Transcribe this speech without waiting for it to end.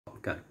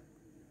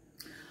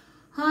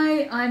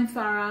Hi, I'm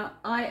Farah.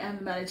 I am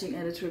the managing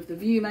editor of The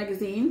View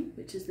magazine,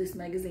 which is this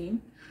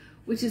magazine,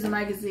 which is a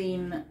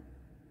magazine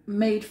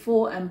made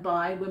for and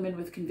by women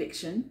with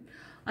conviction.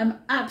 I'm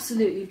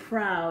absolutely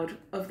proud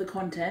of the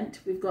content.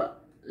 We've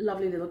got a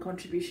lovely little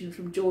contribution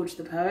from George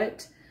the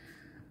poet,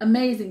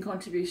 amazing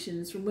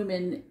contributions from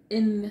women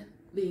in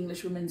the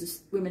English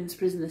women's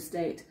prison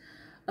estate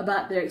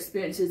about their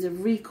experiences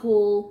of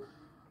recall,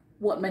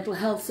 what mental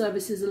health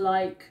services are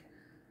like,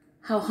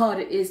 how hard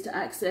it is to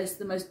access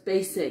the most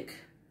basic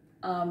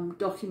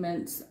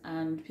documents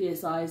and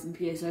PSIs and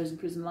PSOs in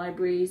prison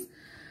libraries,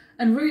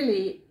 and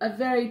really a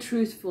very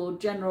truthful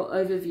general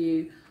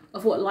overview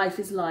of what life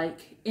is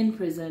like in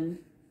prison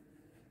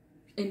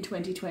in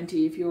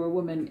 2020 if you're a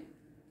woman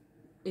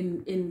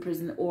in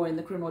prison or in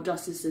the criminal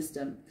justice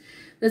system.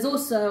 There's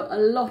also a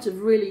lot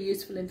of really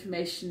useful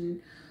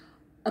information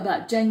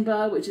about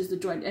JENGBA, which is the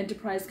Joint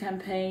Enterprise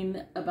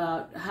Campaign,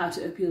 about how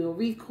to appeal your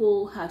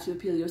recall, how to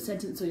appeal your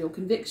sentence or your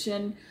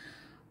conviction.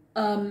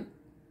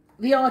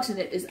 The art in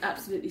it is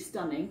absolutely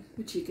stunning,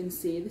 which you can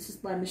see. This is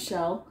by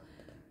Michelle,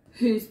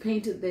 who's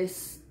painted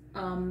this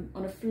on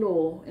a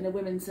floor in a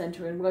women's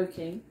centre in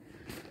Woking.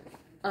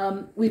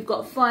 We've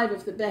got 5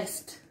 of the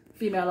best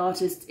female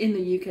artists in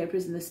the UK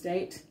prison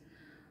estate.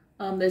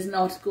 There's an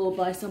article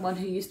by someone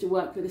who used to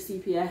work for the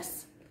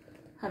CPS,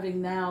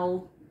 having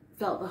now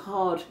felt the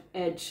hard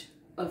edge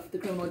of the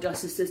criminal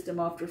justice system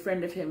after a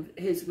friend of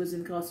his was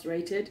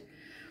incarcerated.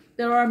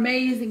 There are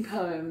amazing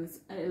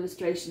poems and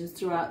illustrations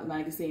throughout the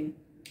magazine.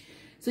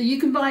 So you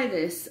can buy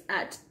this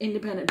at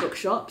independent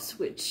bookshops,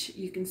 which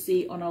you can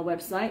see on our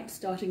website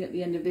starting at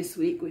the end of this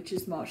week, which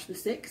is March the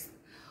 6th.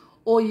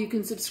 Or you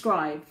can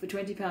subscribe for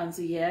 £20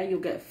 a year. You'll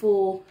get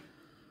 4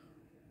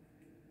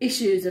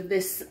 issues of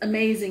this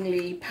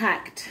amazingly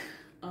packed,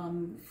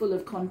 full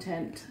of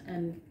content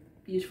and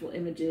beautiful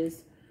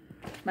images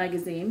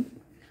magazine.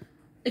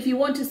 If you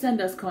want to send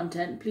us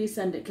content, please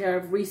send it care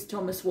of Reese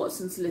Thomas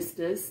Watson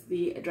Solicitors.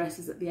 The address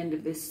is at the end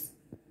of this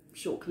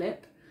short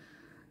clip.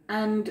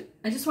 And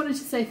I just wanted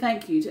to say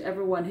thank you to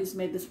everyone who's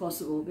made this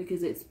possible,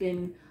 because it's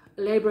been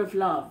a labour of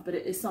love, but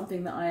it is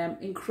something that I am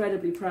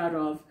incredibly proud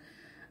of.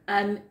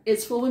 And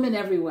it's for women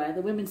everywhere,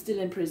 the women still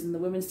in prison, the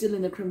women still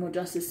in the criminal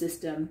justice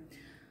system,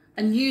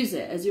 and use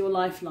it as your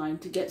lifeline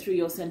to get through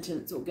your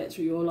sentence or get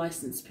through your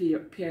licence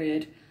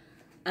period,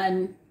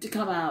 and to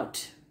come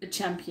out a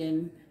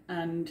champion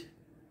and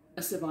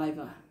a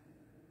survivor.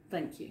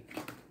 Thank you.